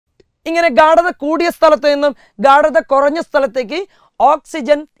ഇങ്ങനെ ഗാഢത കൂടിയ സ്ഥലത്ത് നിന്നും ഗാഢത കുറഞ്ഞ സ്ഥലത്തേക്ക്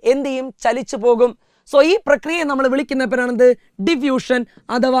ഓക്സിജൻ എന്ത് ചെയ്യും? ചലിച്ചു പോകും. സോ ഈ പ്രക്രിയയെ നമ്മൾ വിളിക്കുന്ന പേരാണ് ഡിഫ്യൂഷൻ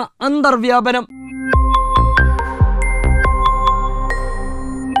അഥവാ അന്തർവ്യാപനം.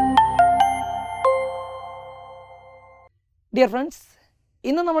 ഡിയർ ഫ്രണ്ട്സ്,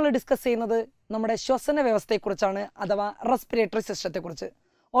 ഇന്ന് നമ്മൾ ഡിസ്കസ് ചെയ്യുന്നത് നമ്മുടെ ശ്വസന വ്യവസ്ഥയെക്കുറിച്ചാണ്, അഥവാ റെസ്പിറേറ്ററി സിസ്റ്റത്തെക്കുറിച്ച്.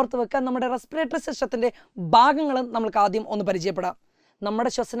 ഓർത്ത് വെക്കാൻ, നമ്മുടെ റെസ്പിറേറ്ററി സിസ്റ്റത്തിൻ്റെ ഭാഗങ്ങളും നമ്മൾക്ക് ആദ്യം ഒന്ന് പരിചയപ്പെടാം. നമ്മുടെ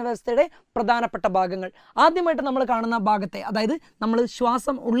ശ്വസന വ്യവസ്ഥയുടെ പ്രധാനപ്പെട്ട ഭാഗങ്ങൾ. ആദ്യമായിട്ട് നമ്മൾ കാണുന്ന ഭാഗത്തെ, അതായത് നമ്മൾ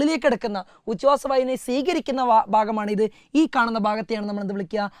ശ്വാസം ഉള്ളിലേക്ക് എടുക്കുന്ന ഉച്ഛ്വാസവായുവിനെ സ്വീകരിക്കുന്ന ഭാഗമാണിത്. ഈ കാണുന്ന ഭാഗത്തെയാണ് നമ്മൾ എന്ത്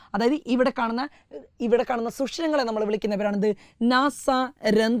വിളിക്കുക? അതായത് ഇവിടെ കാണുന്ന സുഷിരങ്ങളെ നമ്മൾ വിളിക്കുന്ന പേരാണിത്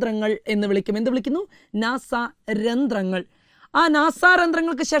നാസാരന്ധ്രങ്ങൾ എന്ന് വിളിക്കും. എന്ത് വിളിക്കുന്നു? നാസാരന്ധ്രങ്ങൾ. ആ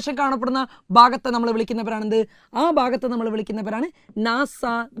നാസാരന്ധ്രങ്ങൾക്ക് ശേഷം കാണപ്പെടുന്ന ഭാഗത്തെ നമ്മൾ വിളിക്കുന്ന പേരാണിത്. ആ ഭാഗത്തെ നമ്മൾ വിളിക്കുന്ന പേരാണ്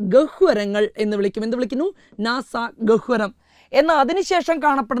നാസാഗഹ്വരങ്ങൾ എന്ന് വിളിക്കും. എന്ത് വിളിക്കുന്നു? നാസാഗഹ്വരം. എന്നാൽ അതിനുശേഷം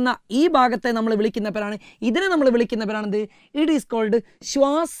കാണപ്പെടുന്ന ഈ ഭാഗത്തെ നമ്മൾ വിളിക്കുന്ന പേരാണ്, ഇതിനെ നമ്മൾ വിളിക്കുന്ന പേരാണിത് ഇറ്റ് ഈസ് കോൾഡ്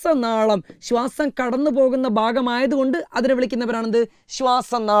ശ്വാസനാളം. ശ്വാസം കടന്നു പോകുന്ന ഭാഗമായതുകൊണ്ട് അതിനെ വിളിക്കുന്ന പേരാണിത്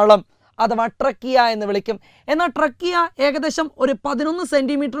ശ്വാസനാളം അഥവാ ട്രക്കിയ എന്ന് വിളിക്കും. എന്നാൽ ട്രക്കിയ ഏകദേശം ഒരു 11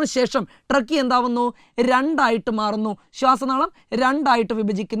 സെൻറ്റിമീറ്ററിന് ശേഷം ട്രക്കിയ എന്താവുന്നു? രണ്ടായിട്ട് മാറുന്നു. ശ്വാസനാളം രണ്ടായിട്ട്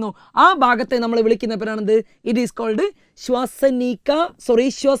വിഭജിക്കുന്നു. ആ ഭാഗത്തെ നമ്മൾ വിളിക്കുന്ന പേരാണിത് ഇറ്റ് ഈസ് കോൾഡ് ശ്വസനി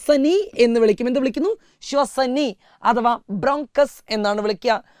എന്ന് വിളിക്കും. എന്ത് വിളിക്കുന്നു? ശ്വസനി അഥവാ ബ്രോങ്കസ് എന്നാണ്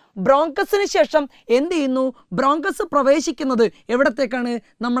വിളിക്കുക. ബ്രോങ്കസിന് ശേഷം എന്ത് ചെയ്യുന്നു? ബ്രോങ്കസ് പ്രവേശിക്കുന്നത് എവിടത്തേക്കാണ്?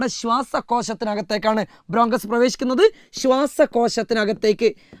 നമ്മുടെ ശ്വാസകോശത്തിനകത്തേക്കാണ്. ബ്രോങ്കസ് പ്രവേശിക്കുന്നത്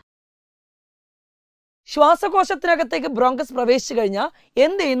ശ്വാസകോശത്തിനകത്തേക്ക്. ശ്വാസകോശത്തിനകത്തേക്ക് ബ്രോങ്കസ് പ്രവേശിച്ചു കഴിഞ്ഞാൽ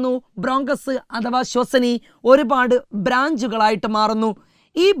എന്ത് ചെയ്യുന്നു? ബ്രോങ്കസ് അഥവാ ശ്വസനി ഒരുപാട് ബ്രാഞ്ചുകളായിട്ട് മാറുന്നു.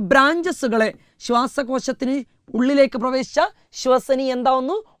 ഈ ബ്രാഞ്ചസുകളെ ശ്വാസകോശത്തിന് ഉള്ളിലേക്ക് പ്രവേശിച്ച ശ്വസനി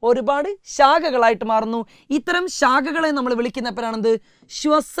എന്താവുന്നു? ഒരുപാട് ശാഖകളായിട്ട് മാറുന്നു. ഇത്തരം ശാഖകളെ നമ്മൾ വിളിക്കുന്ന പേരാണെന്ത്?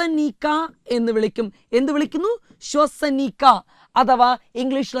 ശ്വസനിക എന്ന് വിളിക്കും. എന്ത് വിളിക്കുന്നു? ശ്വസനിക അഥവാ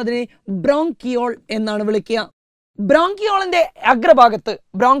ഇംഗ്ലീഷിൽ അതിനെ ബ്രോങ്കിയോൾ എന്നാണ് വിളിക്കുക. ബ്രോങ്കിയോളിന്റെ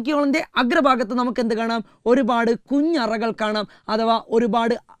അഗ്രഭാഗത്ത് നമുക്ക് എന്ത് കാണാം? ഒരുപാട് കുഞ്ഞറകൾ കാണാം, അഥവാ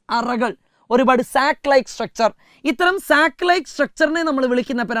ഒരുപാട് അറകൾ, ഒരുപാട് സാക്ക് ലൈക്ക് സ്ട്രക്ചർ. ഇത്തരം സാക്ക് ലൈക്ക് സ്ട്രക്ചറിനെ നമ്മൾ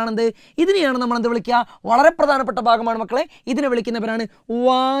വിളിക്കുന്ന പേരാണെന്ത്? ഇതിനെയാണ് നമ്മൾ എന്ത് വിളിക്കുക? വളരെ പ്രധാനപ്പെട്ട ഭാഗമാണ് മക്കളെ. ഇതിനെ വിളിക്കുന്ന പേരാണ്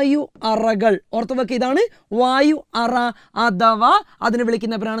വായു അറകൾ. ഓർത്തു വെക്കുക, ഇതാണ് വായു അറ അഥവാ അതിനെ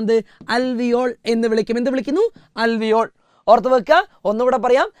വിളിക്കുന്ന പേരാണെന്ത്? അൽവിയോൾ എന്ന് വിളിക്കും. എന്ത് വിളിക്കുന്നു? അൽവിയോൾ. ഓർത്ത് വെക്കുക, ഒന്നുകൂടെ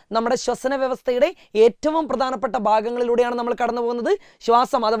പറയാം. നമ്മുടെ ശ്വസന വ്യവസ്ഥയുടെ ഏറ്റവും പ്രധാനപ്പെട്ട ഭാഗങ്ങളിലൂടെയാണ് നമ്മൾ കടന്നു പോകുന്നത്.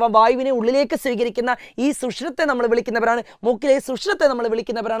 ശ്വാസം അഥവാ വായുവിനെ ഉള്ളിലേക്ക് സ്വീകരിക്കുന്ന ഈ സുഷിരത്തെ നമ്മൾ വിളിക്കുന്നവരാണ്, മൂക്കിലെ സുഷിരത്തെ നമ്മൾ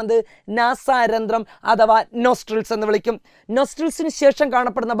വിളിക്കുന്നവരാണെന്ത്? നാസാരന്ധ്രം അഥവാ നോസ്ട്രിൽസ് എന്ന് വിളിക്കും. നോസ്ട്രിൽസിന് ശേഷം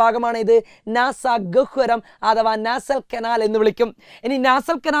കാണപ്പെടുന്ന ഭാഗമാണ് ഇത് നാസാഗഹ്വരം അഥവാ നാസൽ കനാൽ എന്ന് വിളിക്കും. ഇനി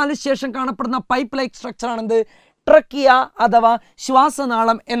നാസൽ കനാലിന് ശേഷം കാണപ്പെടുന്ന പൈപ്പ് ലൈക്ക് സ്ട്രക്ചർ ആണെന്ത്? ട്രക്കിയ അഥവാ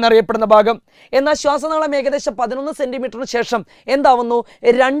ശ്വാസനാളം എന്നറിയപ്പെടുന്ന ഭാഗം. എന്നാൽ ശ്വാസനാളം ഏകദേശം 11 സെൻറ്റിമീറ്ററിന് ശേഷം എന്താവുന്നു?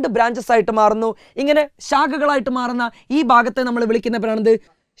 2 ബ്രാഞ്ചസ് ആയിട്ട് മാറുന്നു. ഇങ്ങനെ ശാഖകളായിട്ട് മാറുന്ന ഈ ഭാഗത്തെ നമ്മൾ വിളിക്കുന്ന പേരാണെന്ത്?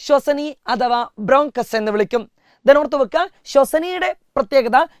 ശ്വസനി അഥവാ ബ്രോങ്കസ് എന്ന് വിളിക്കും. ഓർത്ത് വെക്കുക, ശ്വസനിയുടെ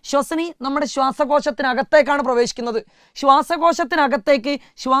പ്രത്യേകത, ശ്വസനി നമ്മുടെ ശ്വാസകോശത്തിനകത്തേക്കാണ് പ്രവേശിക്കുന്നത്. ശ്വാസകോശത്തിനകത്തേക്ക്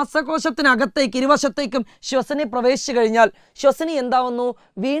ഇരുവശത്തേക്കും ശ്വസനി പ്രവേശിച്ചു കഴിഞ്ഞാൽ ശ്വസനി എന്താവുന്നു?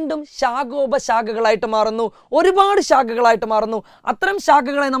 വീണ്ടും ശാഖോപശാഖകളായിട്ട് മാറുന്നു, ഒരുപാട് ശാഖകളായിട്ട് മാറുന്നു. അത്തരം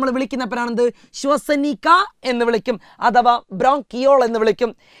ശാഖകളെ നമ്മൾ വിളിക്കുന്ന പേരാണെന്ത്? ശ്വസനിക എന്ന് വിളിക്കും, അഥവാ ബ്രോങ്കിയോൾ എന്ന്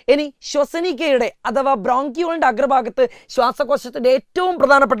വിളിക്കും. ഇനി ശ്വസനികയുടെ അഥവാ ബ്രോങ്കിയോളിന്റെ അഗ്രഭാഗത്ത് ശ്വാസകോശത്തിന്റെ ഏറ്റവും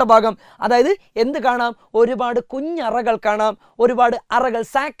പ്രധാനപ്പെട്ട ഭാഗം, അതായത് എന്ത് കാണാം? ഒരുപാട് കുഞ്ഞറകൾ കാണാം, ഒരുപാട് അറകൾ,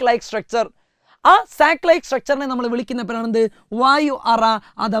 സാക്ക് ലൈക്ക് സ്ട്രക്ചർ. ആ സാക്ക് ലൈക്ക് സ്ട്രക്ചറിനെ നമ്മൾ വിളിക്കുന്ന പേരാണെന്ത്? വായു അറ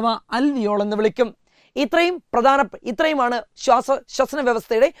അഥവാ അൽവിയോൾ എന്ന് വിളിക്കും. ഇത്രയുമാണ് ശ്വസന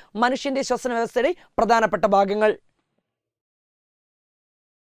വ്യവസ്ഥയുടെ, മനുഷ്യന്റെ ശ്വസന വ്യവസ്ഥയുടെ പ്രധാനപ്പെട്ട ഭാഗങ്ങൾ.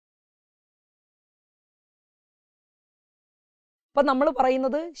 അപ്പൊ നമ്മൾ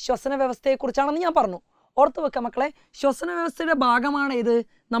പറയുന്നത് ശ്വസന വ്യവസ്ഥയെക്കുറിച്ചാണെന്ന് ഞാൻ പറഞ്ഞു. ഓർത്തു വെക്കാം മക്കളെ, ശ്വസന വ്യവസ്ഥയുടെ ഭാഗമാണ് ഇത്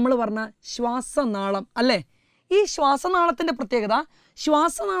നമ്മൾ പറഞ്ഞ ശ്വാസനാളം അല്ലേ? ഈ ശ്വാസനാളത്തിന്റെ പ്രത്യേകത,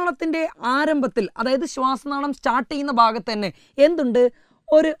 ശ്വാസനാളത്തിന്റെ ആരംഭത്തിൽ, അതായത് ശ്വാസനാളം സ്റ്റാർട്ട് ചെയ്യുന്ന ഭാഗത്ത് തന്നെ എന്തുണ്ട്?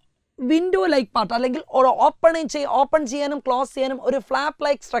 ഒരു വിൻഡോ ലൈക്ക് പാർട്ട്, അല്ലെങ്കിൽ ഓപ്പൺ ചെയ്യാനും ക്ലോസ് ചെയ്യാനും ഒരു ഫ്ലാപ്പ്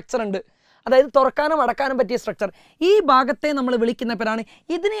ലൈക്ക് സ്ട്രക്ചർ ഉണ്ട്. അതായത് തുറക്കാനും അടക്കാനും പറ്റിയ സ്ട്രക്ചർ. ഈ ഭാഗത്തെ നമ്മൾ വിളിക്കുന്ന പേരാണ്,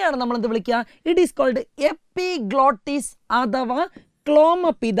 ഇതിനെയാണ് നമ്മൾ എന്ത് വിളിക്കുക? ഇറ്റ് ഈസ് കോൾഡ് എപ്പിഗ്ലോട്ടിസ് അഥവാ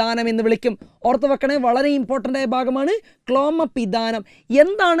ക്ലോമപിദാനം എന്ന് വിളിക്കും. ഓർത്ത് വെക്കണേ, വളരെ ഇമ്പോർട്ടൻ്റ് ആയ ഭാഗമാണ് ക്ലോമപിദാനം.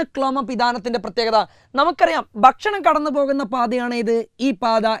 എന്താണ് ക്ലോമപിദാനത്തിൻ്റെ പ്രത്യേകത? നമുക്കറിയാം, ഭക്ഷണം കടന്നു പോകുന്ന പാതയാണ് ഇത്, ഈ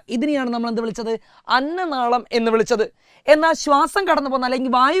പാത. ഇതിനെയാണ് നമ്മൾ എന്ത് വിളിച്ചത്? അന്നനാളം എന്ന് വിളിച്ചത്. എന്നാൽ ശ്വാസം കടന്നു പോകുന്ന,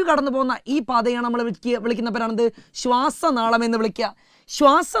 അല്ലെങ്കിൽ വായു കടന്നു പോകുന്ന ഈ പാതയാണ് നമ്മൾ വിളിക്കുന്ന പേരാണെന്ത്? ശ്വാസനാളം എന്ന് വിളിക്കുക.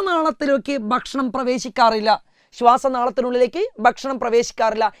 ശ്വാസനാളത്തിലേക്ക് ഭക്ഷണം പ്രവേശിക്കാറില്ല. ശ്വാസനാളത്തിനുള്ളിലേക്ക് ഭക്ഷണം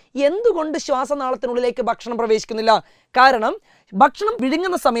പ്രവേശിക്കാറില്ല. എന്തുകൊണ്ട് ശ്വാസനാളത്തിനുള്ളിലേക്ക് ഭക്ഷണം പ്രവേശിക്കുന്നില്ല? കാരണം ഭക്ഷണം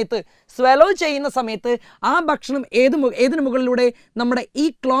വിഴുങ്ങുന്ന സമയത്ത്, സ്വെലോ ചെയ്യുന്ന സമയത്ത് ആ ഭക്ഷണം ഏതിനു മുകളിലൂടെ നമ്മുടെ ഈ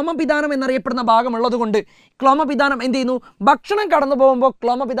ക്ലോമപിതാനം എന്നറിയപ്പെടുന്ന ഭാഗമുള്ളത് കൊണ്ട് ക്ലോമപിതാനം എന്ത് ചെയ്യുന്നു? ഭക്ഷണം കടന്നു പോകുമ്പോൾ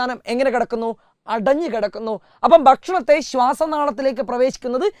ക്ലോമപിതാനം എങ്ങനെ കിടക്കുന്നു? അടഞ്ഞു കിടക്കുന്നു. അപ്പം ഭക്ഷണത്തെ ശ്വാസനാളത്തിലേക്ക്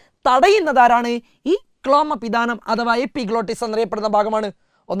പ്രവേശിക്കുന്നത് തടയുന്നതാരാണ്? ഈ ക്ലോമപിതാനം അഥവാ എപ്പിഗ്ലോട്ടിസ് എന്നറിയപ്പെടുന്ന ഭാഗമാണ്.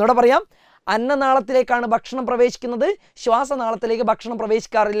 ഒന്നുകൂടെ പറയാം, അന്നനാളത്തിലേക്കാണ് ഭക്ഷണം പ്രവേശിക്കുന്നത്, ശ്വാസനാളത്തിലേക്ക് ഭക്ഷണം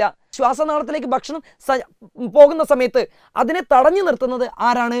പ്രവേശിക്കാറില്ല. ശ്വാസനാളത്തിലേക്ക് ഭക്ഷണം പോകുന്ന സമയത്ത് അതിനെ തടഞ്ഞു നിർത്തുന്നത്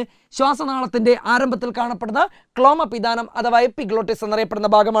ആരാണ്? ശ്വാസനാളത്തിന്റെ ആരംഭത്തിൽ കാണപ്പെടുന്ന ക്ലോമപിതാനം അഥവാ എപ്പിഗ്ലോട്ടിസ് എന്നറിയപ്പെടുന്ന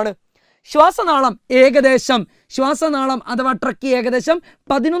ഭാഗമാണ്. ശ്വാസനാളം അഥവാ ട്രക്കി ഏകദേശം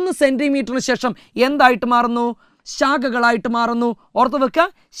 11 സെന്റിമീറ്ററിന് ശേഷം എന്തായിട്ട് മാറുന്നു? ശാഖകളായിട്ട് മാറുന്നു. ഓർത്തു വെക്കുക,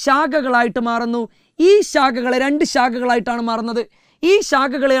 ശാഖകളായിട്ട് മാറുന്നു. ഈ ശാഖകളെ 2 ശാഖകളായിട്ടാണ് മാറുന്നത്. ഈ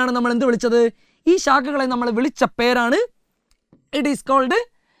ശാഖകളെയാണ് നമ്മൾ എന്ത് വിളിച്ചത്? ഈ ശാഖകളെ നമ്മൾ വിളിച്ച പേരാണ്, ഇറ്റ് ഈസ് കോൾഡ്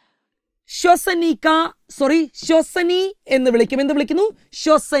ശ്വസനി എന്ന് വിളിക്കും. എന്ത് വിളിക്കുന്നു?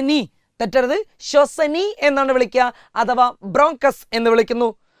 ശ്വസനി. തെറ്റരുത്, ശ്വസനി എന്നാണ് വിളിക്കുക, അഥവാ ബ്രോങ്കസ് എന്ന് വിളിക്കുന്നു.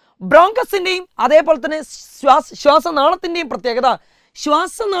 ബ്രോങ്കസിന്റെയും അതേപോലെ തന്നെ ശ്വാസനാളത്തിന്റെയും പ്രത്യേകത,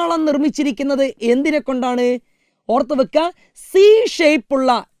 ശ്വാസനാളം നിർമ്മിച്ചിരിക്കുന്നത് എന്തിനെ കൊണ്ടാണ്? ഓർത്തു വെക്കുക, സി ഷേപ്പുള്ള,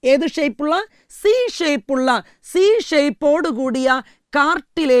 ഏത് ഷേപ്പുള്ള? സി ഷേപ്പോട് കൂടിയ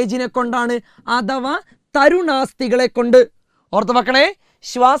കാർട്ടിലേജിനെ കൊണ്ടാണ്, അഥവാ തരുണാസ്ഥികളെ കൊണ്ട്. ഓർത്തു വെക്കണേ,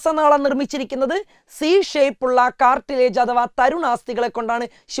 ശ്വാസനാളം നിർമ്മിച്ചിരിക്കുന്നത് സി ഷേപ്പുള്ള കാർട്ടിലേജ് അഥവാ തരുണാസ്ഥികളെ കൊണ്ടാണ്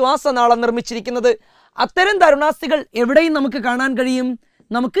ശ്വാസനാളം നിർമ്മിച്ചിരിക്കുന്നത്. അത്തരം തരുണാസ്ഥികൾ എവിടെയും നമുക്ക് കാണാൻ കഴിയും?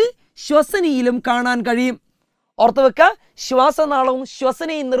 നമുക്ക് ശ്വസനിയിലും കാണാൻ കഴിയും. ഓർത്തു വെക്കുക, ശ്വാസനാളവും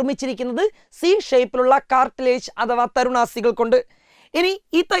ശ്വസനയും നിർമ്മിച്ചിരിക്കുന്നത് സി ഷേപ്പിലുള്ള കാർട്ടിലേജ് അഥവാ തരുണാസ്ഥികൾ കൊണ്ട്. ഇനി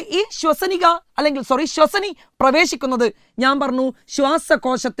ഈ ശ്വസനി പ്രവേശിക്കുന്നത് ഞാൻ പറഞ്ഞു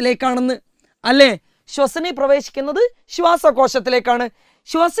ശ്വാസകോശത്തിലേക്കാണെന്ന് അല്ലേ? ശ്വസനി പ്രവേശിക്കുന്നത് ശ്വാസകോശത്തിലേക്കാണ്.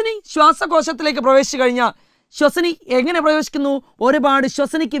 ശ്വാസകോശത്തിലേക്ക് പ്രവേശിച്ചു കഴിഞ്ഞാൽ ശ്വസനി എങ്ങനെ പ്രവേശിക്കുന്നു?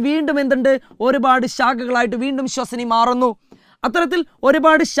 ശ്വസനിക്ക് വീണ്ടും എന്തുണ്ട്? ഒരുപാട് ശാഖകളായിട്ട് വീണ്ടും ശ്വസനി മാറുന്നു. അത്തരത്തിൽ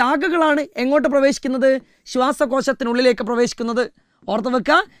ഒരുപാട് ശാഖകളാണ് എങ്ങോട്ട് പ്രവേശിക്കുന്നത്? ശ്വാസകോശത്തിനുള്ളിലേക്ക് പ്രവേശിക്കുന്നത്. ഓർത്തു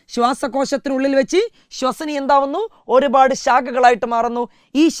വെക്കുക, ശ്വാസകോശത്തിനുള്ളിൽ വെച്ച് ശ്വസനി എന്താവുന്നു? ഒരുപാട് ശാഖകളായിട്ട് മാറുന്നു.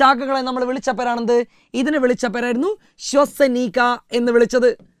 ഈ ശാഖകളെ നമ്മൾ വിളിച്ച പേരാണെന്ത്? ഇതിനെ വിളിച്ച പേരായിരുന്നു ശ്വസനിക എന്ന് വിളിച്ചത്.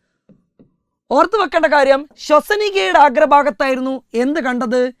 ഓർത്തു വെക്കേണ്ട കാര്യം, ശ്വസനികയുടെ അഗ്രഭാഗത്തായിരുന്നു എന്ത്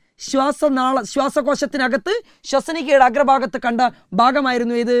കണ്ടത്? ശ്വാസകോശത്തിനകത്ത് ശ്വസനികയുടെ അഗ്രഭാഗത്ത് കണ്ട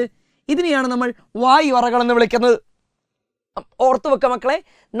ഭാഗമായിരുന്നു ഇത്. ഇതിനെയാണ് നമ്മൾ വായു അറകൾ എന്ന് വിളിക്കുന്നത്. ഓർത്തു വെക്ക മക്കളെ,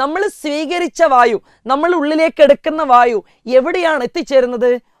 നമ്മൾ സ്വീകരിച്ച വായു, നമ്മൾ ഉള്ളിലേക്ക് എടുക്കുന്ന വായു എവിടെയാണ്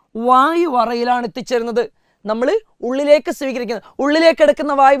എത്തിച്ചേരുന്നത്? വായു അറയിലാണ് എത്തിച്ചേരുന്നത്. നമ്മൾ ഉള്ളിലേക്ക്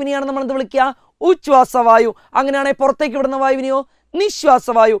എടുക്കുന്ന വായുവിനെയാണ് നമ്മൾ എന്ത് വിളിക്കുക? ഉച്ഛ്വാസവായു. അങ്ങനെയാണെങ്കിൽ പുറത്തേക്ക് വിടുന്ന വായുവിനെയോ?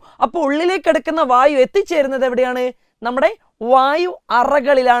 നിശ്വാസവായു. അപ്പോൾ ഉള്ളിലേക്ക് എടുക്കുന്ന വായു എത്തിച്ചേരുന്നത് എവിടെയാണ്? നമ്മുടെ വായു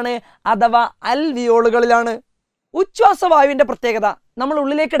അറകളിലാണ്, അഥവാ അൽവിയോളുകളിലാണ്. ഉച്ഛ്വാസവായുവിന്റെ പ്രത്യേകത, നമ്മൾ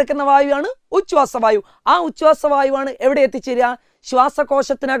ഉള്ളിലേക്ക് എടുക്കുന്ന വായുവാണ് ഉച്ഛ്വാസവായു. ആ ഉച്ഛ്വാസവായുവാണ് എവിടെ എത്തിച്ചേരുക?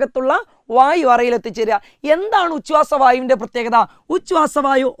 ശ്വാസകോശത്തിനകത്തുള്ള വായു അറയിൽ എത്തിച്ചേരുക. എന്താണ് ഉച്ഛ്വാസവായുവിന്റെ പ്രത്യേകത?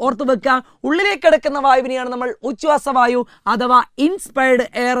 ഉച്ഛ്വാസവായു ഓർത്തു വെക്കുക, ഉള്ളിലേക്ക് എടുക്കുന്ന വായുവിനെയാണ് നമ്മൾ ഉച്ഛ്വാസവായു അഥവാ ഇൻസ്പയർഡ്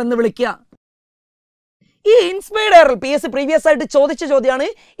എയർ എന്ന് വിളിക്കുക. ഈ ഇൻസ്പയർഡ് എയറിൽ PSC പ്രീവിയസ് ആയിട്ട് ചോദിച്ച ചോദ്യമാണ്,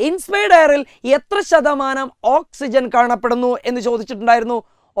 ഇൻസ്പയർഡ് എയറിൽ എത്ര ശതമാനം ഓക്സിജൻ കാണപ്പെടുന്നു എന്ന് ചോദിച്ചിട്ടുണ്ടായിരുന്നു.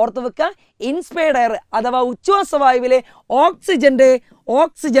 ഓർത്തു വെക്കുക, ഇൻസ്പയർഡ് എയർ അഥവാ ഉച്ഛ്വാസവായുവിലെ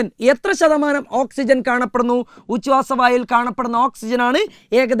ഓക്സിജൻ എത്ര ശതമാനം ഓക്സിജൻ കാണപ്പെടുന്നു? ഉച്ഛ്വാസവായുവിൽ കാണപ്പെടുന്ന ഓക്സിജനാണ്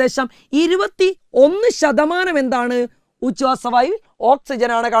ഏകദേശം 21% എന്താണ്? ഉച്ഛ്വാസവായുവിൽ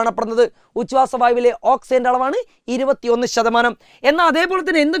ഓക്സിജനാണ് കാണപ്പെടുന്നത്. ഉച്ഛ്വാസവായുവിലെ ഓക്സിജന്റെ അളവാണ് 21%. എന്നാൽ അതേപോലെ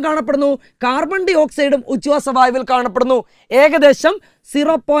തന്നെ എന്തും കാണപ്പെടുന്നു? കാർബൺ ഡൈ ഓക്സൈഡും ഉച്ഛ്വാസവായുവിൽ കാണപ്പെടുന്നു. ഏകദേശം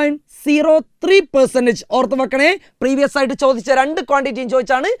 0.03%. ഓർത്ത് വെക്കണേ, പ്രീവിയസ് ആയിട്ട് ചോദിച്ച 2 ക്വാണ്ടിറ്റിയും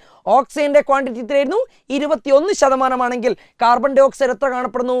ചോദിച്ചാണ്. ഓക്സിജന്റെ ക്വാണ്ടിറ്റി എത്രയായിരുന്നു? 21% ആണെങ്കിൽ കാർബൺ ഡൈ ഓക്സൈഡ് എത്ര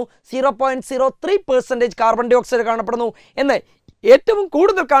കാണപ്പെടുന്നു? 0.03% കാർബൺ ഡൈ ഓക്സൈഡ് കാണപ്പെടുന്നു. എന്നാൽ ഏറ്റവും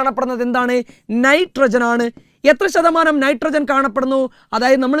കൂടുതൽ കാണപ്പെടുന്നത് എന്താണ്? നൈട്രജൻ ആണ്. എത്ര ശതമാനം നൈട്രജൻ കാണപ്പെടുന്നു?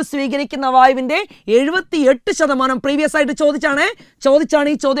 അതായത് നമ്മൾ സ്വീകരിക്കുന്ന വായുവിന്റെ 78%. പ്രീവിയസ് ആയിട്ട് ചോദിച്ചാണ്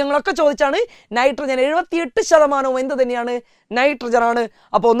ഈ ചോദ്യങ്ങളൊക്കെ ചോദിച്ചാണ്. നൈട്രജൻ 78% എന്ത് തന്നെയാണ്? നൈട്രജൻ ആണ്.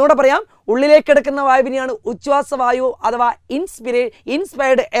 അപ്പോൾ ഒന്നുകൂടെ പറയാം, ഉള്ളിലേക്ക് എടുക്കുന്ന വായുവിനെയാണ് ഉച്ഛ്വാസവായു അഥവാ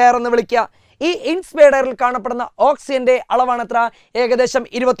ഇൻസ്പയർഡ് എയർ എന്ന് വിളിക്കുക. ഈ ഇൻസ്പയർഡ് എയറിൽ കാണപ്പെടുന്ന ഓക്സിജന്റെ അളവാണ് എത്ര? ഏകദേശം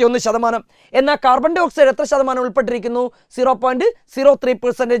 21%. എന്നാൽ കാർബൺ ഡൈ ഓക്സൈഡ് എത്ര ശതമാനം ഉൾപ്പെട്ടിരിക്കുന്നു?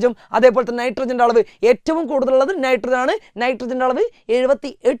 0.03%. അതേപോലെ തന്നെ നൈട്രജന്റെ അളവ് ഏറ്റവും കൂടുതലുള്ളത് നൈട്രജൻ ആണ്. നൈട്രജന്റെ അളവ്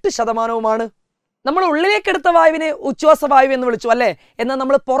 78%. നമ്മൾ ഉള്ളിലേക്ക് എടുത്ത വായുവിനെ ഉച്ഛ്വാസ വായു എന്ന് വിളിച്ചു അല്ലേ. എന്നാൽ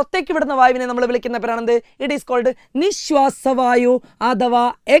നമ്മൾ പുറത്തേക്ക് വിടുന്ന വായുവിനെ നമ്മൾ വിളിക്കുന്ന പേരാണെന്ത്? ഇറ്റ് ഈസ് കോൾഡ് നിശ്വാസവായു അഥവാ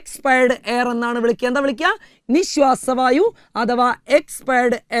എക്സ്പയർഡ് എയർ എന്നാണ് വിളിക്കുക. എന്താ വിളിക്കുക? നിശ്വാസവായു അഥവാ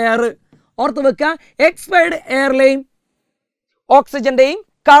എക്സ്പയർഡ് എയർ. ഓർത്ത് വെക്കുക, എക്സ്പയർഡ് എയറിലെയും ഓക്സിജന്റെയും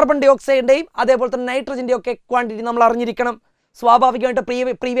കാർബൺ ഡൈ ഓക്സൈഡിന്റെയും അതേപോലെ തന്നെ നൈട്രജന്റെ ഒക്കെ ക്വാണ്ടിറ്റി നമ്മൾ അറിഞ്ഞിരിക്കണം. സ്വാഭാവികമായിട്ട്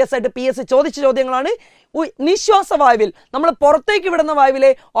പ്രീവിയസ് ആയിട്ട് PSC ചോദിച്ച ചോദ്യങ്ങളാണ്. നിശ്വാസവായുവിൽ നമ്മൾ പുറത്തേക്ക് വിടുന്ന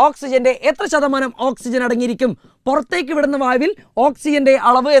വായുവിലെ ഓക്സിജന്റെ എത്ര ശതമാനം ഓക്സിജൻ അടങ്ങിയിരിക്കും? പുറത്തേക്ക് വിടുന്ന വായുവിൽ ഓക്സിജന്റെ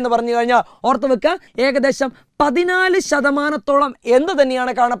അളവ് എന്ന് പറഞ്ഞു കഴിഞ്ഞാൽ ഓർത്ത് വെക്കുക, ഏകദേശം 14% എന്ത്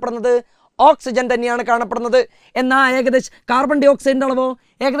തന്നെയാണ് കാണപ്പെടുന്നത്? ഓക്സിജൻ തന്നെയാണ് കാണപ്പെടുന്നത്. എന്നാൽ ഏകദേശം കാർബൺ ഡൈ ഓക്സൈഡിന്റെ അളവോ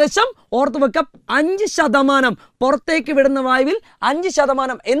ഏകദേശം ഓർത്ത് വെക്കുക 5%. പുറത്തേക്ക് വിടുന്ന വായുവിൽ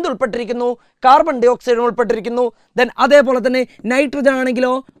 5% എന്തുൾപ്പെട്ടിരിക്കുന്നു? കാർബൺ ഡൈ ഓക്സൈഡ് ഉൾപ്പെട്ടിരിക്കുന്നു. ദെൻ അതേപോലെ തന്നെ നൈട്രജൻ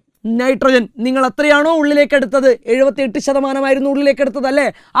ആണെങ്കിലോ, നൈട്രജൻ നിങ്ങൾ എത്രയാണോ ഉള്ളിലേക്ക് എടുത്തത്, 78% ഉള്ളിലേക്ക് എടുത്തത് അല്ലേ,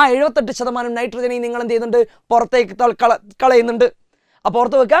 ആ 78% നൈട്രജനെ നിങ്ങൾ എന്ത് ചെയ്യുന്നുണ്ട്? പുറത്തേക്ക് കളയുന്നുണ്ട്. അപ്പോൾ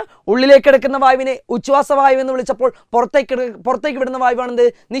ഓർത്ത് വെക്കുക, ഉള്ളിലേക്ക് എടുക്കുന്ന വായുവിനെ ഉച്ഛ്വാസവായു എന്ന് വിളിച്ചപ്പോൾ പുറത്തേക്ക് വിടുന്ന വായുവാണെന്ത്?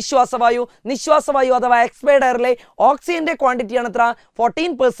 നിശ്വാസവായു. നിശ്വാസവായു അഥവാ എക്സ്പയർഡ് എയറിലെ ഓക്സിജന്റെ ക്വാണ്ടിറ്റിയാണ് എത്ര?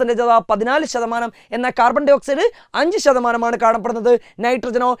 14% അഥവാ 14%. എന്നാൽ കാർബൺ ഡൈ ഓക്സൈഡ് 5% കാണപ്പെടുന്നത്.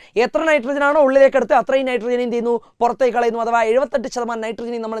 നൈട്രജനോ എത്ര നൈട്രജനാണോ ഉള്ളിലേക്ക് എടുത്ത് അത്രയും നൈട്രജനെ എന്ത് ചെയ്യുന്നു? പുറത്തേക്ക് കളയുന്നു. അഥവാ 78%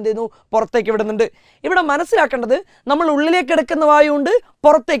 നൈട്രജനെ നമ്മൾ എന്ത് ചെയ്യുന്നു? പുറത്തേക്ക് വിടുന്നുണ്ട്. ഇവിടെ മനസ്സിലാക്കേണ്ടത്, നമ്മൾ ഉള്ളിലേക്ക് എടുക്കുന്ന വായുണ്ട്,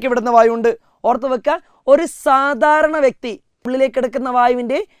 പുറത്തേക്ക് വിടുന്ന വായുണ്ട്. ഓർത്ത് വെക്കുക, ഒരു സാധാരണ വ്യക്തി ഉള്ളിലേക്ക് എടുക്കുന്ന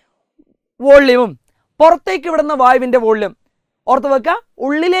വായുവിൻ്റെ വോള്യവും പുറത്തേക്ക് വിടുന്ന വായുവിൻ്റെ വോള്യം, ഓർത്ത് വെക്കുക,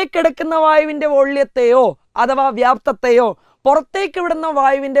 ഉള്ളിലേക്ക് എടുക്കുന്ന വായുവിൻ്റെ വോള്യത്തെയോ അഥവാ വ്യാപ്തത്തെയോ പുറത്തേക്ക് വിടുന്ന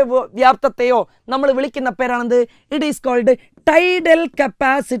വായുവിൻ്റെ വ്യാപ്തത്തെയോ നമ്മൾ വിളിക്കുന്ന പേരാണെന്ത്? It is called tidal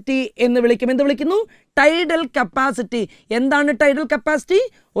capacity എന്ന് വിളിക്കും. എന്ത് വിളിക്കുന്നു? Tidal capacity. എന്താണ് ടൈഡൽ കപ്പാസിറ്റി?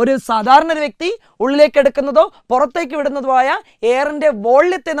 ഒരു സാധാരണ ഒരു വ്യക്തി ഉള്ളിലേക്ക് എടുക്കുന്നതോ പുറത്തേക്ക് വിടുന്നതോ എയറിന്റെ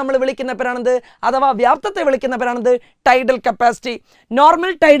വോള്യത്തെ നമ്മൾ വിളിക്കുന്ന പേരാണെന്ത്? അഥവാ വ്യാപ്തത്തെ വിളിക്കുന്ന പേരാണെന്ത്? Tidal capacity.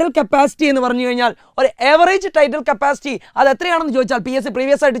 Normal tidal capacity എന്ന് പറഞ്ഞു കഴിഞ്ഞാൽ ഒരു ഏവറേജ് ടൈഡൽ കപ്പാസിറ്റി അത് എത്രയാണെന്ന് ചോദിച്ചാൽ PSC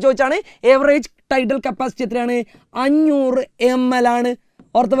പ്രീവിയസ് ആയിട്ട് ചോദിച്ചാണ്. ഏവറേജ് ടൈഡൽ കപ്പാസിറ്റി എത്രയാണ്? 500 ml ആണ്.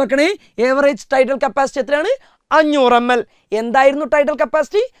 ഓർത്ത് വെക്കണേ, ഏവറേജ് ടൈഡൽ കപ്പാസിറ്റി എത്രയാണ്? 500 ml. എന്തായിരുന്നു ടൈഡൽ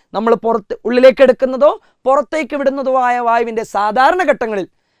കപ്പാസിറ്റി? നമ്മൾ ഉള്ളിലേക്ക് എടുക്കുന്നതോ പുറത്തേക്ക് വിടുന്നതോ ആയ വായുവിൻ്റെ സാധാരണ ഘട്ടങ്ങളിൽ,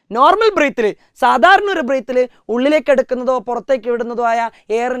 നോർമൽ ബ്രീത്തിൽ, സാധാരണ ഒരു ബ്രീത്തിൽ ഉള്ളിലേക്ക് എടുക്കുന്നതോ പുറത്തേക്ക് വിടുന്നതോ ആയ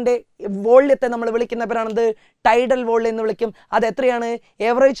എയറിൻ്റെ വോള്യത്തെ നമ്മൾ വിളിക്കുന്ന പേരാണെന്ത്? ടൈഡൽ വോള്യം എന്ന് വിളിക്കും. അത് എത്രയാണ്?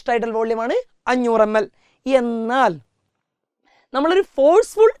 Average tidal വോള്യമാണ് 500 ml. എന്നാൽ നമ്മളൊരു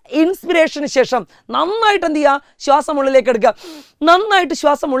ഫോഴ്സ്ഫുൾ ഇൻസ്പിരേഷന് ശേഷം നന്നായിട്ട് എന്ത് ചെയ്യുക? ശ്വാസം ഉള്ളിലേക്ക് എടുക്കുക. നന്നായിട്ട്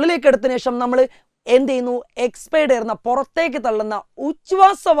ശ്വാസം ഉള്ളിലേക്ക് എടുത്തതിന് ശേഷം നമ്മൾ എന്ത് ചെയ്യുന്നു? എക്സ്പയർഡ് എയർ പുറത്തേക്ക് തള്ളുന്ന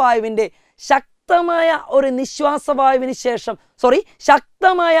ഉച്ഛ്വാസവായുവിൻ്റെ ശക്തമായ ഒരു ഉച്ഛ്വാസവായുവിന്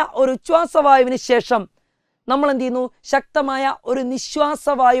ശേഷം നമ്മൾ എന്ത് ചെയ്യുന്നു? ശക്തമായ ഒരു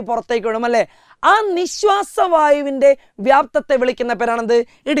നിശ്വാസവായു പുറത്തേക്ക് വിടും അല്ലേ. ആ നിശ്വാസവായുവിൻ്റെ വ്യാപ്തത്തെ വിളിക്കുന്ന പേരാണെന്ത്?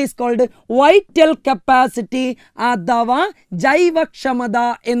 It is called vital capacity അഥവാ ജൈവക്ഷമത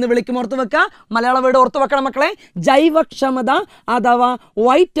എന്ന് വിളിക്കും. ഓർത്ത് വെക്കുക, മലയാള വേർഡ് ഓർത്ത് വെക്കണം മക്കളെ. ജൈവക്ഷമത അഥവാ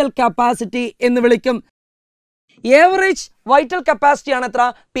വൈറ്റൽ കപ്പാസിറ്റി എന്ന് വിളിക്കും. ഏവറേജ് വൈറ്റൽ കപ്പാസിറ്റി ആണ് എത്ര?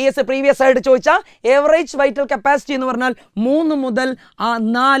 PSC പ്രീവിയസ് ആയിട്ട് ചോദിച്ചാൽ ഏവറേജ് വൈറ്റൽ കപ്പാസിറ്റി എന്ന് പറഞ്ഞാൽ 3 മുതൽ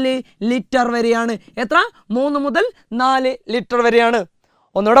 4 ലിറ്റർ വരെയാണ്. എത്ര? 3 മുതൽ 4 ലിറ്റർ വരെയാണ്.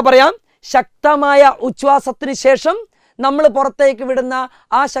 ഒന്നുകൂടെ പറയാം, ശക്തമായ ഉച്ഛ്വാസത്തിന് ശേഷം നമ്മൾ പുറത്തേക്ക് വിടുന്ന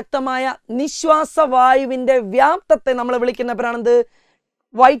ആ ശക്തമായ നിശ്വാസവായുവിൻ്റെ വ്യാപ്തത്തെ നമ്മൾ വിളിക്കുന്ന പേരാണെന്ത്?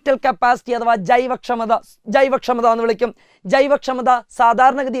 വൈറ്റൽ കപ്പാസിറ്റി അഥവാ ജൈവക്ഷമത എന്ന് വിളിക്കും. ജൈവക്ഷമത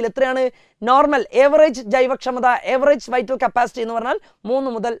സാധാരണഗതിയിൽ എത്രയാണ്? Normal average ജൈവക്ഷമത, average vital capacity എന്ന് പറഞ്ഞാൽ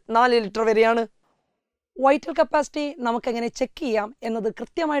 3 മുതൽ 4 ലിറ്റർ വരെയാണ്. വൈറ്റൽ കപ്പാസിറ്റി നമുക്ക് എങ്ങനെ ചെക്ക് ചെയ്യാം എന്നത്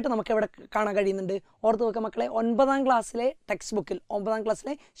കൃത്യമായിട്ട് നമുക്ക് ഇവിടെ കാണാൻ കഴിയുന്നുണ്ട്. ഓർത്ത് വെക്കുക മക്കളെ, 9ാം ക്ലാസ്സിലെ ടെക്സ്റ്റ് ബുക്കിൽ 9ാം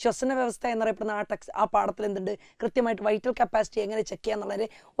ക്ലാസ്സിലെ ശ്വസന വ്യവസ്ഥ എന്നറിയപ്പെടുന്ന ആ പാഠത്തിൽ എന്തുണ്ട്? കൃത്യമായിട്ട് വൈറ്റൽ കപ്പാസിറ്റി എങ്ങനെ ചെക്ക് ചെയ്യാം എന്നുള്ളതിന്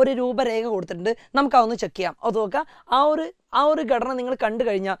ഒരു രൂപരേഖ കൊടുത്തിട്ടുണ്ട്. നമുക്ക് അതൊന്ന് ചെക്ക് ചെയ്യാം. ഓർത്ത് വെക്കുക, ആ ഒരു ഘടന നിങ്ങൾ കണ്ടു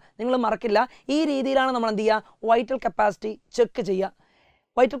കഴിഞ്ഞാൽ നിങ്ങൾ മറക്കില്ല. ഈ രീതിയിലാണ് നമ്മൾ എന്ത് ചെയ്യുക? വൈറ്റൽ കപ്പാസിറ്റി ചെക്ക് ചെയ്യുക.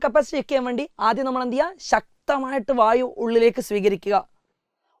 വൈറ്റൽ കപ്പാസിറ്റി ചെക്ക് ചെയ്യാൻ വേണ്ടി ആദ്യം നമ്മൾ എന്ത് ചെയ്യുക? ശക്തമായിട്ട് വായു ഉള്ളിലേക്ക് സ്വീകരിക്കുക.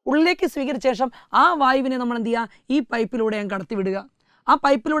 ഉള്ളിലേക്ക് സ്വീകരിച്ച ശേഷം ആ വായുവിനെ നമ്മൾ എന്ത് ചെയ്യുക? ഈ പൈപ്പിലൂടെ കടത്തി വിടുക. ആ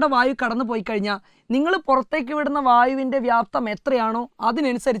പൈപ്പിലൂടെ വായു കടന്നു പോയി കഴിഞ്ഞാൽ നിങ്ങൾ പുറത്തേക്ക് വിടുന്ന വായുവിൻ്റെ വ്യാപ്തം എത്രയാണോ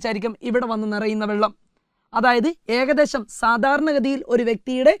അതിനനുസരിച്ചായിരിക്കും ഇവിടെ വന്ന് നിറയുന്ന വെള്ളം. അതായത് ഏകദേശം സാധാരണഗതിയിൽ ഒരു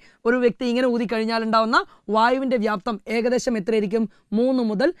വ്യക്തി ഇങ്ങനെ ഊതിക്കഴിഞ്ഞാൽ ഉണ്ടാവുന്ന വായുവിൻ്റെ വ്യാപ്തം ഏകദേശം എത്രയായിരിക്കും? 3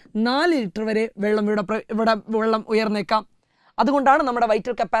 മുതൽ 4 ലിറ്റർ വരെ ഇവിടെ വെള്ളം ഉയർന്നേക്കാം. അതുകൊണ്ടാണ് നമ്മുടെ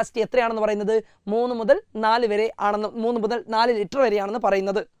വൈറ്റൽ കപ്പാസിറ്റി എത്രയാണെന്ന് പറയുന്നത്? 3 മുതൽ 4 ലിറ്റർ വരെയാണെന്ന്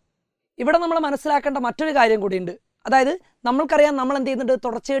പറയുന്നത്. ഇവിടെ നമ്മൾ മനസ്സിലാക്കേണ്ട മറ്റൊരു കാര്യം കൂടിയുണ്ട്. അതായത് നമ്മൾക്കറിയാം, നമ്മൾ എന്ത് ചെയ്യുന്നുണ്ട്?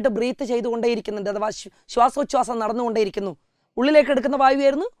 തുടർച്ചയായിട്ട് ബ്രീത്ത് ചെയ്തുകൊണ്ടേയിരിക്കുന്നുണ്ട്. അഥവാ ശ്വാസോച്ഛ്വാസം നടന്നുകൊണ്ടേയിരിക്കുന്നു. ഉള്ളിലേക്ക് എടുക്കുന്ന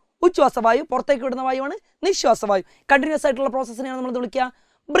വായുവായിരുന്നു, ഉച്ഛ്വാസവായു, പുറത്തേക്ക് വിടുന്ന വായുവാണ് നിശ്വാസവായു. കണ്ടിന്യൂസ് ആയിട്ടുള്ള പ്രോസസ്സിനെയാണ് നമ്മൾ വിളിക്കുക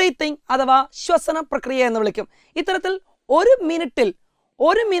ബ്രീത്തിങ് അഥവാ ശ്വസന പ്രക്രിയ എന്ന് വിളിക്കും. ഇത്തരത്തിൽ ഒരു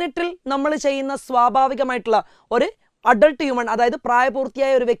മിനിറ്റിൽ നമ്മൾ ചെയ്യുന്ന സ്വാഭാവികമായിട്ടുള്ള ഒരു അഡൾട്ട് ഹ്യൂമൻ, അതായത്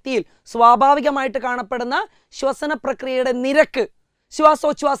പ്രായപൂർത്തിയായ ഒരു വ്യക്തിയിൽ സ്വാഭാവികമായിട്ട് കാണപ്പെടുന്ന ശ്വസന പ്രക്രിയയുടെ നിരക്ക്,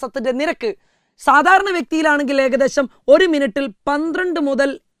 ശ്വാസോച്ഛ്വാസത്തിന്റെ നിരക്ക് സാധാരണ വ്യക്തിയിലാണെങ്കിൽ ഏകദേശം ഒരു മിനിറ്റിൽ 12 മുതൽ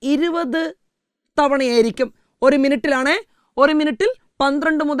 20 തവണയായിരിക്കും. ഒരു മിനിറ്റിൽ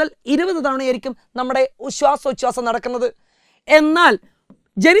 12 മുതൽ 20 തവണയായിരിക്കും നമ്മുടെ ശ്വാസോച്ഛ്വാസം നടക്കുന്നത്. എന്നാൽ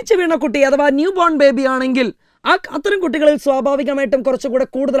ജനിച്ചു വീണ കുട്ടി അഥവാ ന്യൂ ബോൺ ബേബി ആണെങ്കിൽ അത്തരം കുട്ടികളിൽ സ്വാഭാവികമായിട്ടും കുറച്ചുകൂടെ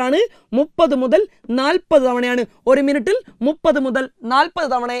കൂടുതലാണ്. 30 മുതൽ 40 തവണയാണ്. ഒരു മിനിറ്റിൽ 30 മുതൽ 40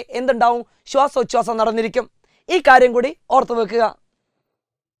 തവണ എന്തുണ്ടാവും? ശ്വാസോച്ഛ്വാസം നടന്നിരിക്കും. ഈ കാര്യം കൂടി ഓർത്തു വെക്കുക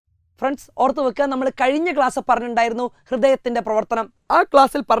ഫ്രണ്ട്സ്. ഓർത്തു വെക്കുക, നമ്മൾ കഴിഞ്ഞ ക്ലാസ് പറഞ്ഞിട്ടുണ്ടായിരുന്നു ഹൃദയത്തിന്റെ പ്രവർത്തനം. ആ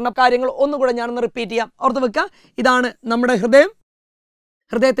ക്ലാസ്സിൽ പറഞ്ഞ കാര്യങ്ങൾ ഒന്നുകൂടെ ഞാനൊന്ന് റിപ്പീറ്റ് ചെയ്യാം. ഓർത്തു വെക്കുക, ഇതാണ് നമ്മുടെ ഹൃദയം.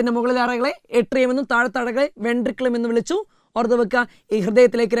 ഹൃദയത്തിന്റെ മുകളിലെ അറകളെ എട്രിയം എന്നും താഴത്തെ അറകളെ വെൻട്രിക്കിളും എന്ന് വിളിച്ചു. ഓർത്തു വെക്കുക, ഈ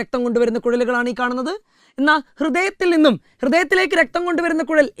ഹൃദയത്തിലേക്ക് രക്തം കൊണ്ടുവരുന്ന കുഴലുകളാണ് ഈ കാണുന്നത്. എന്നാൽ ഹൃദയത്തിലേക്ക് രക്തം കൊണ്ടുവരുന്ന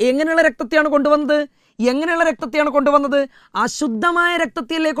കുഴൽ എങ്ങനെയുള്ള രക്തത്തെയാണ് കൊണ്ടുവന്നത്? അശുദ്ധമായ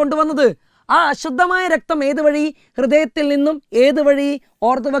രക്തത്തിലേ കൊണ്ടുവന്നത്. ആ അശുദ്ധമായ രക്തം ഏത് വഴി? ഹൃദയത്തിൽ നിന്നും ഏത് വഴി?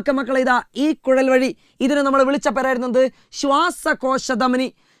 ഓർത്തു വെക്ക മക്കളെ, ഇതാ ഈ കുഴൽ വഴി. ഇതിനെ നമ്മൾ വിളിച്ച പേരായിരുന്നത് ശ്വാസകോശധമനി.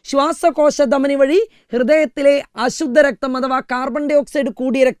 ശ്വാസകോശധമനി വഴി ഹൃദയത്തിലെ അശുദ്ധ രക്തം അഥവാ കാർബൺ ഡൈ ഓക്സൈഡ്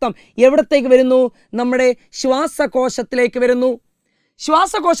കൂടിയ രക്തം എവിടത്തേക്ക് വരുന്നു? നമ്മുടെ ശ്വാസകോശത്തിലേക്ക് വരുന്നു.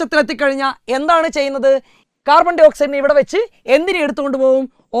 ശ്വാസകോശത്തിലെത്തിക്കഴിഞ്ഞാൽ എന്താണ് ചെയ്യുന്നത്? കാർബൺ ഡൈ ഓക്സൈഡിനെ ഇവിടെ വെച്ച് എന്തിനെ എടുത്തുകൊണ്ട് പോകും?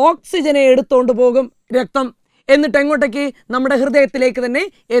 ഓക്സിജനെ എടുത്തുകൊണ്ട് പോകും രക്തം. എന്നിട്ട് എങ്ങോട്ടേക്ക്? നമ്മുടെ ഹൃദയത്തിലേക്ക് തന്നെ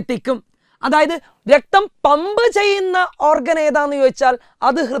എത്തിക്കും. അതായത് രക്തം പമ്പ് ചെയ്യുന്ന ഓർഗൻ ഏതാന്ന് ചോദിച്ചാൽ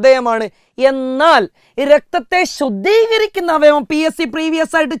അത് ഹൃദയമാണ്. എന്നാൽ രക്തത്തെ ശുദ്ധീകരിക്കുന്ന അവയവം PSC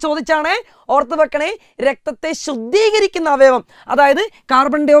പ്രീവിയസ് ആയിട്ട് ചോദിച്ചാണേ, ഓർത്തു വെക്കണേ, രക്തത്തെ ശുദ്ധീകരിക്കുന്ന അവയവം, അതായത്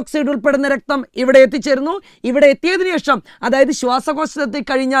കാർബൺ ഡൈ ഓക്സൈഡ് ഉൾപ്പെടുന്ന രക്തം ഇവിടെ എത്തിച്ചേരുന്നു. ഇവിടെ എത്തിയതിനു ശേഷം, അതായത് ശ്വാസകോശത്തിൽ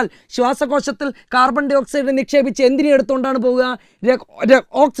കഴിഞ്ഞാൽ ശ്വാസകോശത്തിൽ കാർബൺ ഡൈ ഓക്സൈഡ് നിക്ഷേപിച്ച് എന്തിനെ എടുത്തുകൊണ്ടാണ് പോവുക?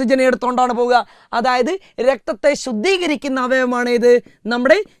 ഓക്സിജനെ എടുത്തുകൊണ്ടാണ് പോവുക. അതായത് രക്തത്തെ ശുദ്ധീകരിക്കുന്ന അവയവമാണ് ഇത്?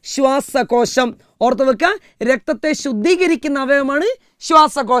 നമ്മുടെ ശ്വാസകോശം. ഓർത്തു വെക്കുക, രക്തത്തെ ശുദ്ധീകരിക്കുന്ന അവയവമാണ്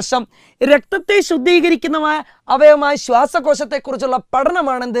ശ്വാസകോശം. രക്തത്തെ ശുദ്ധീകരിക്കുന്ന അവയവമായ ശ്വാസകോശത്തെ കുറിച്ചുള്ള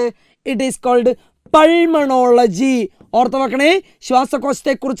പഠനമാണെന്ത്? It is called pulmonology. ഓർത്തു വെക്കണേ,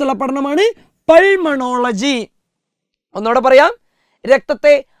 ശ്വാസകോശത്തെ കുറിച്ചുള്ള പഠനമാണ് പൾമണോളജി. ഒന്നുകൂടെ പറയാം,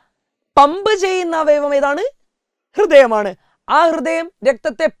 രക്തത്തെ പമ്പ് ചെയ്യുന്ന അവയവം ഏതാണ്? ഹൃദയമാണ്. ആ ഹൃദയം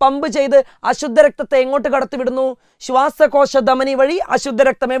രക്തത്തെ പമ്പ് ചെയ്ത് അശുദ്ധ രക്തത്തെ എങ്ങോട്ട് കടത്തിവിടുന്നു? ശ്വാസകോശ ധമനി വഴി അശുദ്ധ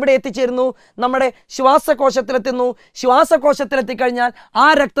രക്തം എവിടെ എത്തിച്ചേരുന്നു? നമ്മുടെ ശ്വാസകോശത്തിലെത്തുന്നു. ശ്വാസകോശത്തിലെത്തിക്കഴിഞ്ഞാൽ ആ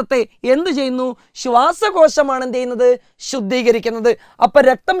രക്തത്തെ എന്ത് ചെയ്യുന്നു? ശ്വാസകോശമാണ് എന്ത് ചെയ്യുന്നത്? ശുദ്ധീകരിക്കുന്നത്. അപ്പൊ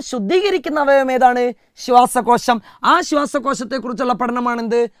രക്തം ശുദ്ധീകരിക്കുന്ന അവയവം ഏതാണ്? ശ്വാസകോശം. ആ ശ്വാസകോശത്തെ കുറിച്ചുള്ള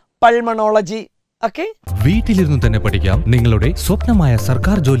പഠനമാണെന്ത്? പൾമണോളജി. വീട്ടിലിരുന്നു തന്നെ പഠിക്കാം, നിങ്ങളുടെ സ്വപ്നമായ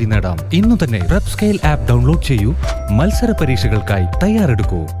സർക്കാർ ജോലി നേടാം. ഇന്നു തന്നെ Prepscale ആപ്പ് ഡൗൺലോഡ് ചെയ്യൂ. മത്സര പരീക്ഷകൾക്കായി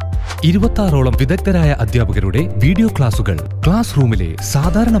തയ്യാറെടുക്കൂ. 26ഓളം വിദഗ്ധരായ അധ്യാപകരുടെ വീഡിയോ ക്ലാസുകൾ, ക്ലാസ് റൂമിലെ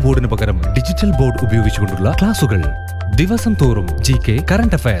സാധാരണ ബോർഡിന് പകരം ഡിജിറ്റൽ ബോർഡ് ഉപയോഗിച്ചുകൊണ്ടുള്ള ക്ലാസുകൾ, ദിവസം തോറും GK,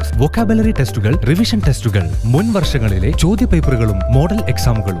 കറന്റ് അഫയേഴ്സ്, വൊക്കാബുലറി ടെസ്റ്റുകൾ, റിവിഷൻ ടെസ്റ്റുകൾ, മുൻ വർഷങ്ങളിലെ ചോദ്യപേപ്പറുകളും മോഡൽ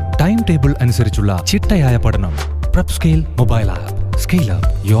എക്സാമുകളും, ടൈം ടേബിൾ അനുസരിച്ചുള്ള ചിട്ടയായ പഠനം. Prepscale mobile app. Scale up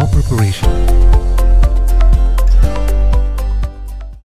your preparation.